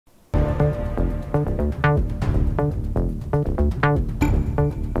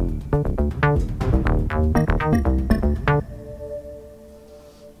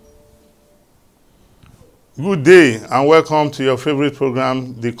Good day and welcome to your favorite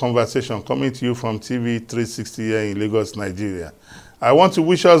program, The Conversation, coming to you from TV 360 here in Lagos, Nigeria. I want to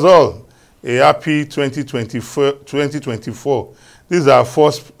wish us all a happy 2024. This is our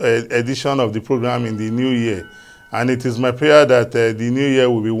first edition of the program in the new year, and it is my prayer that the new year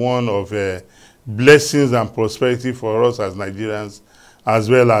will be one of blessings and prosperity for us as Nigerians, as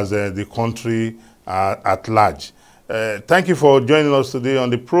well as the country at large. Thank you for joining us today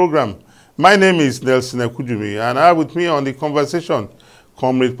on the program. My name is Nelson Ekujumi, and I have with me on the conversation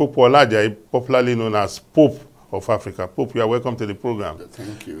Comrade Pope Olaja, popularly known as Pope of Africa. Pope, you are welcome to the program.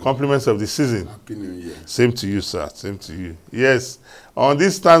 Thank you. Compliments of the season. Happy New Year. Same to you, sir. Same to you. Yes. On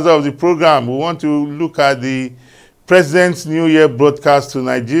this stanza of the program, we want to look at the President's New Year broadcast to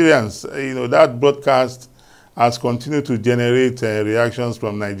Nigerians. You know, that broadcast has continued to generate reactions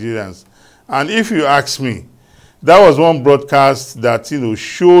from Nigerians. And if you ask me, that was one broadcast that,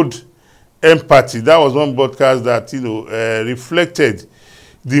 showed empathy. That was one broadcast that, reflected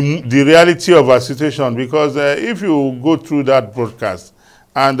the reality of our situation. Because if you go through that broadcast,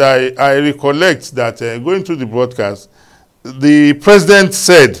 and I recollect that going through the broadcast, the president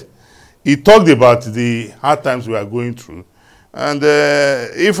said, he talked about the hard times we are going through. And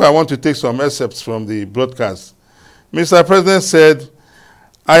if I want to take some excerpts from the broadcast, Mr. President said,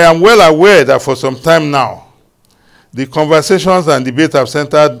 I am well aware that for some time now, the conversations and debate have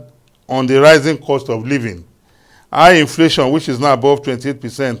centered on the rising cost of living, high inflation, which is now above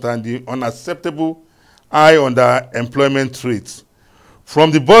 28%, and the unacceptable high underemployment rates.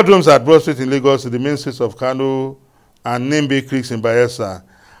 From the boardrooms at Broad Street in Lagos to the main streets of Kano and Nimbe Creeks in Bayelsa,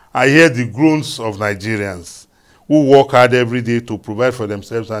 I hear the groans of Nigerians who work hard every day to provide for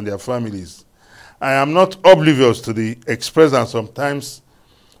themselves and their families. I am not oblivious to the expressed and sometimes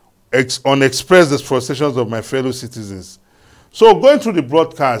unexpressed frustrations of my fellow citizens. So going through the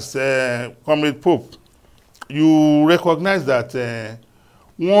broadcast, Comrade Pope, you recognize that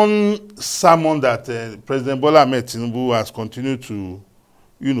one sermon that President Bola Ahmed Tinubu has continued to,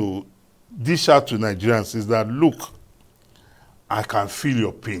 dish out to Nigerians is that, look, I can feel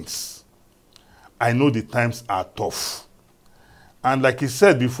your pains. I know the times are tough. And like he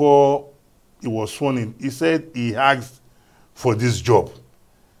said before he was sworn in, he said he asked for this job,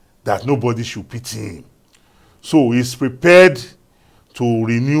 that nobody should pity him. So he's prepared to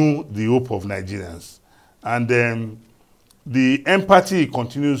renew the hope of Nigerians. And the empathy he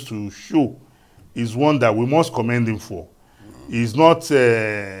continues to show is one that we must commend him for. He's not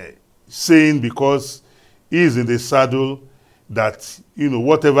saying because he is in the saddle that,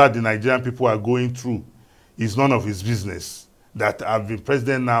 whatever the Nigerian people are going through is none of his business. That I've been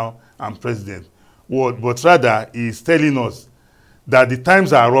president now, I'm president. But rather, he's telling us that the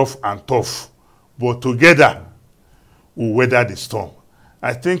times are rough and tough, but together we'll weather the storm.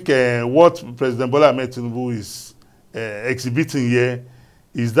 I think what President Bola Ahmed Tinubu is exhibiting here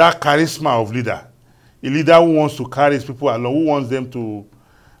is that charisma of leader. A leader who wants to carry his people along, who wants them to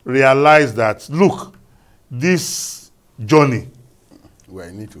realize that, look, this journey, we're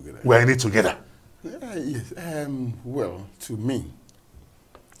in it together. We're in it together. Yes. Well, to me,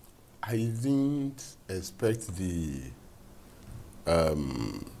 I didn't expect the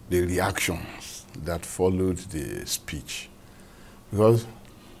reactions that followed the speech, because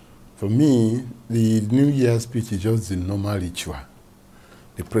for me the New Year speech is just the normal ritual.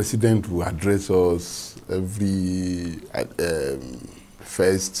 The president will address us every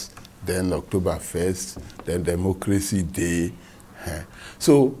first, then October 1st, then Democracy Day.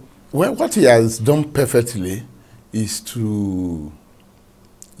 So what he has done perfectly is to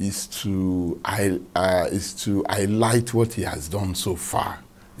highlight what he has done so far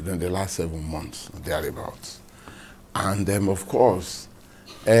in the last 7 months, thereabouts. And of course,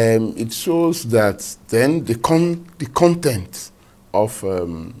 it shows that then the content of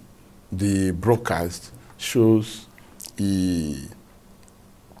the broadcast shows he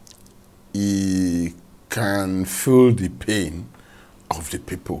can feel the pain of the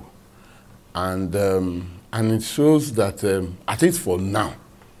people. And it shows that, at least for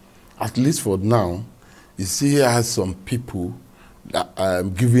now, he still has some people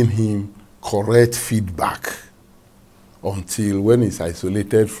that giving him correct feedback until when he's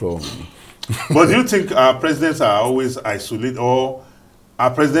isolated from. But do you think our presidents are always isolated, or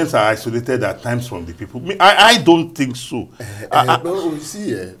our presidents are isolated at times from the people? I don't think so. But you see,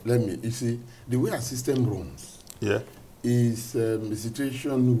 you see, the way our system runs, is a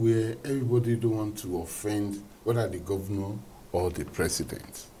situation where everybody don't want to offend whether the governor or the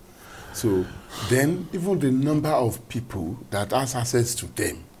president. So then even the number of people that has access to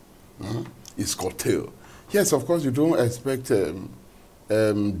them is curtailed. Yes, of course, you don't expect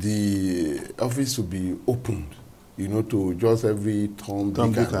the office to be opened, you know, to just every Tom,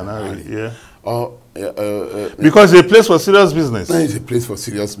 Dick, and Harry. Yeah. Or, because it's a place for serious business. it's a place for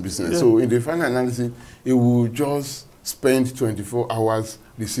serious business. Yeah. So in the final analysis, it will just spend 24 hours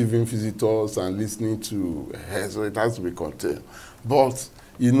receiving visitors and listening to her, so it has to be contained. But,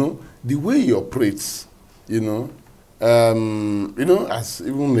 you know, the way he operates, you know, as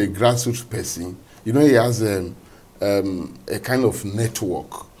even a grassroots person, you know, he has a kind of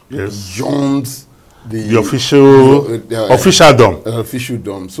network beyond the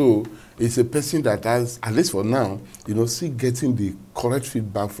officialdom. So it's a person that has, at least for now, you know, still getting the correct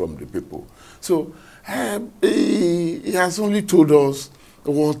feedback from the people. So he has only told us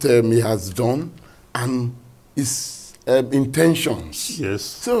what he has done and his intentions. Yes.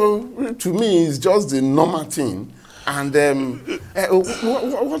 So to me, it's just the normal thing. And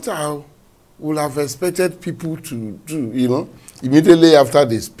what I would have expected people to do, you know, immediately after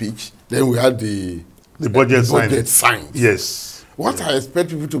the speech, then we had the budget signed. Yes. What I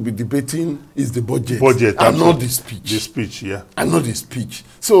expect people to be debating is the budget and not the speech. The speech, yeah. And not the speech.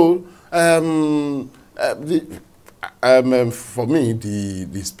 So, for me,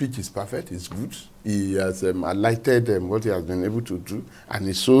 the speech is perfect, it's good. He has highlighted what he has been able to do, and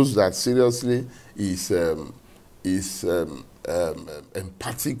it shows that seriously is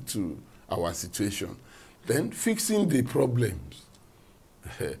empathic to our situation. Then fixing the problems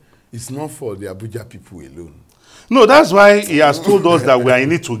is not for the Abuja people alone. No, that's why he has told us that we are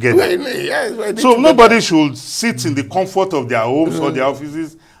in it together. So nobody should sit in the comfort of their homes or their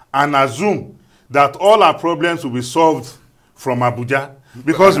offices and assume that all our problems will be solved from Abuja,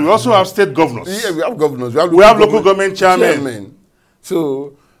 because we also have state governors. Yeah, we have governors. We have local government chairmen.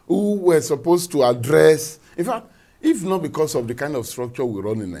 So who were supposed to address, in fact, if not because of the kind of structure we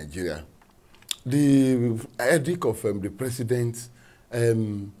run in Nigeria, the edict of the president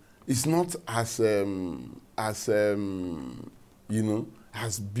is not as you know,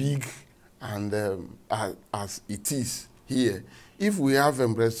 as big and as it is here. If we have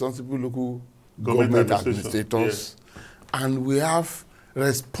responsible local government administrators, and we have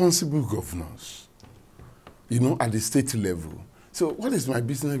responsible governors, you know, at the state level. So what is my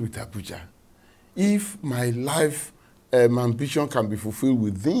business with Abuja? If my life ambition can be fulfilled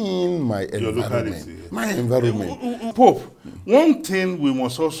within my environment. Pope, one thing we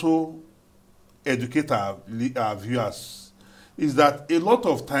must also educate our viewers is that a lot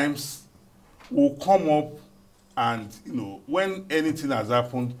of times we'll come up and, you know, when anything has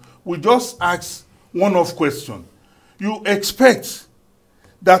happened, we just ask one-off question. You expect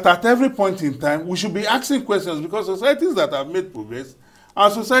that at every point in time, we should be asking questions, because societies that have made progress are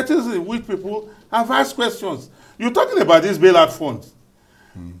societies in which people have asked questions. You're talking about this bailout fund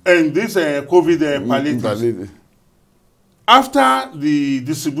and this COVID palliative. After the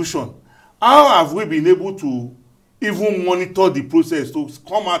distribution, how have we been able to even monitor the process to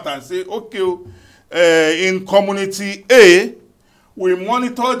come out and say, okay, in community A, we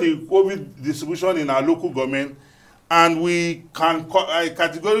monitor the COVID distribution in our local government, and we can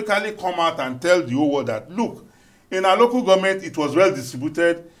categorically come out and tell the whole world that, look, in our local government, it was well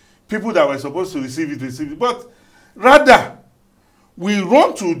distributed. People that were supposed to receive it, received it. But rather, we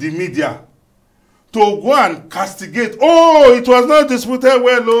run to the media to go and castigate. Oh, it was not distributed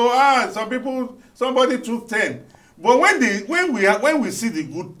well. Oh, somebody took 10. But when we see the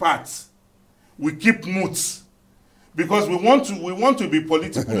good parts, we keep mute, because we want to be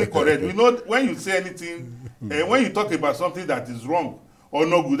politically correct. We know when you say anything, when you talk about something that is wrong or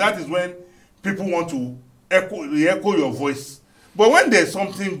not good, that is when people want to re-echo your voice. But when there's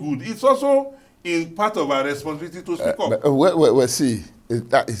something good, it's also in part of our responsibility to speak up. Well, see,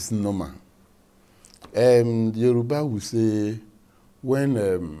 that is normal. The Yoruba will say, when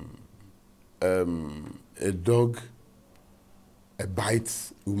a dog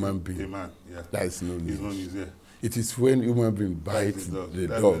bites human being, that is no news. It is when human being bites the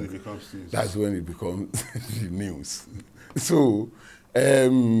dog, that's when it becomes the news. So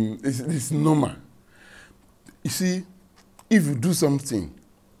it's normal. You see, if you do something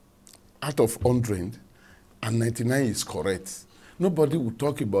out of 100 and 99 is correct, nobody will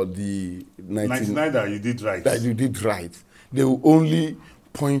talk about the 99 that you did right. That you did right. They will only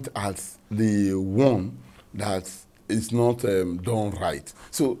point at the one that is not done right.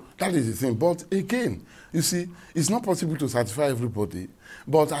 So that is the thing. But again, you see, it's not possible to satisfy everybody.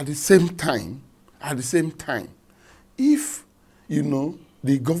 But at the same time, if, you know,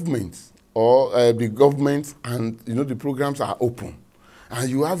 the government or the government and, you know, the programs are open, and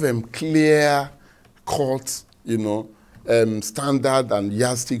you have clear cut, you know, standard and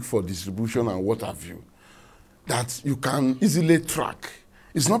yardstick for distribution and what have you, that you can easily track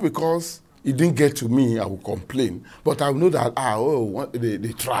It's not because it didn't get to me, I will complain, but I will know that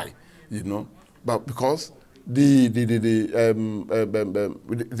they try, you know. But because they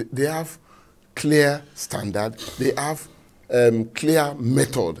have clear standard, they have clear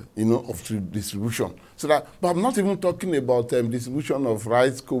method, you know, of distribution. So that, but I'm not even talking about distribution of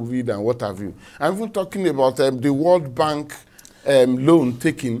rice, COVID, and what have you. I'm even talking about the World Bank loan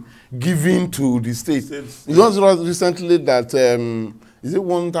given to the state. It was recently that is it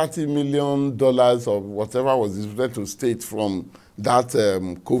 $130 million or whatever was distributed to states from that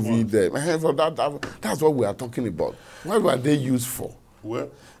COVID? That's what we are talking about. What were they used for?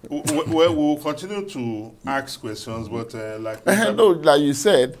 Well, we'll continue to ask questions, but like you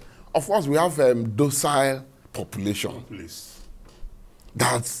said, of course, we have docile population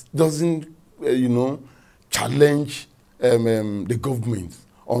that doesn't, challenge the government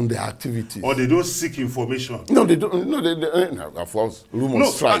on their activities. Or they don't seek information. No, they don't. No, of course,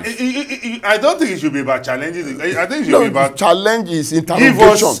 rumors strive. I don't think it should be about challenging. I think it should be about challenge is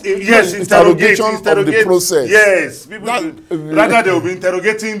interrogation. Interrogation of the process. Yes, rather they will be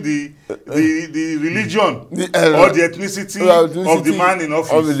interrogating the religion or the ethnicity of the man in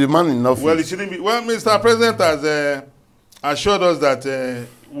office. Of the man in office. Well, it shouldn't be. Well, Mr. President has assured us that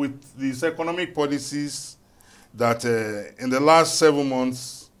with these economic policies, that in the last 7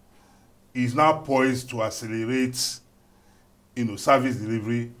 months, is now poised to accelerate, service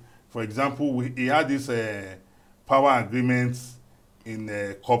delivery. For example, he had this power agreement in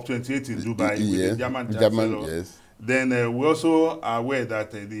COP28 in Dubai with the German Chancellor. Yes. Then we also are aware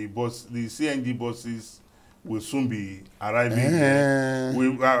that the CNG buses will soon be arriving.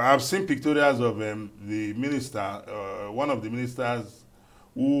 I've seen pictorials of the minister, one of the ministers,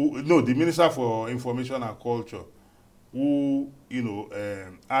 the Minister for Information and Culture, who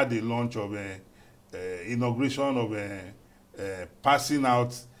had the launch of inauguration of passing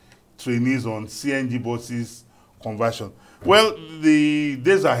out trainees on CNG buses conversion. Well, the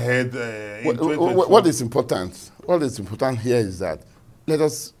days ahead. What is important? What is important here is that let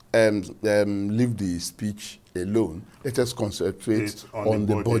us leave the speech alone. Let us concentrate on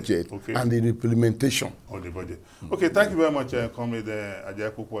the budget and the implementation of the budget. Okay, thank you very much, Comrade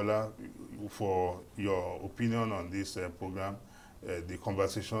Ajayi Popola, for your opinion on this program, the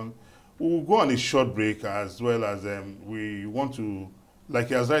conversation. We'll go on a short break, as well as we want to, like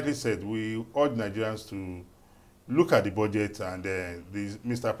he has rightly said, we urge Nigerians to look at the budget, and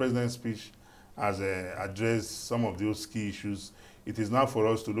Mr. President's speech has addressed some of those key issues. It is now for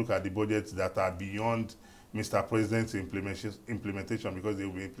us to look at the budgets that are beyond Mr. President's implementation, because they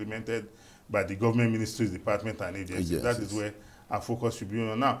will be implemented by the government ministries, department, and agencies. Yes. That is where our focus should be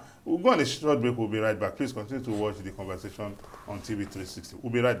on. Now, we'll go on a short break. We'll be right back. Please continue to watch the conversation on TV 360.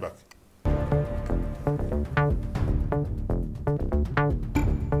 We'll be right back.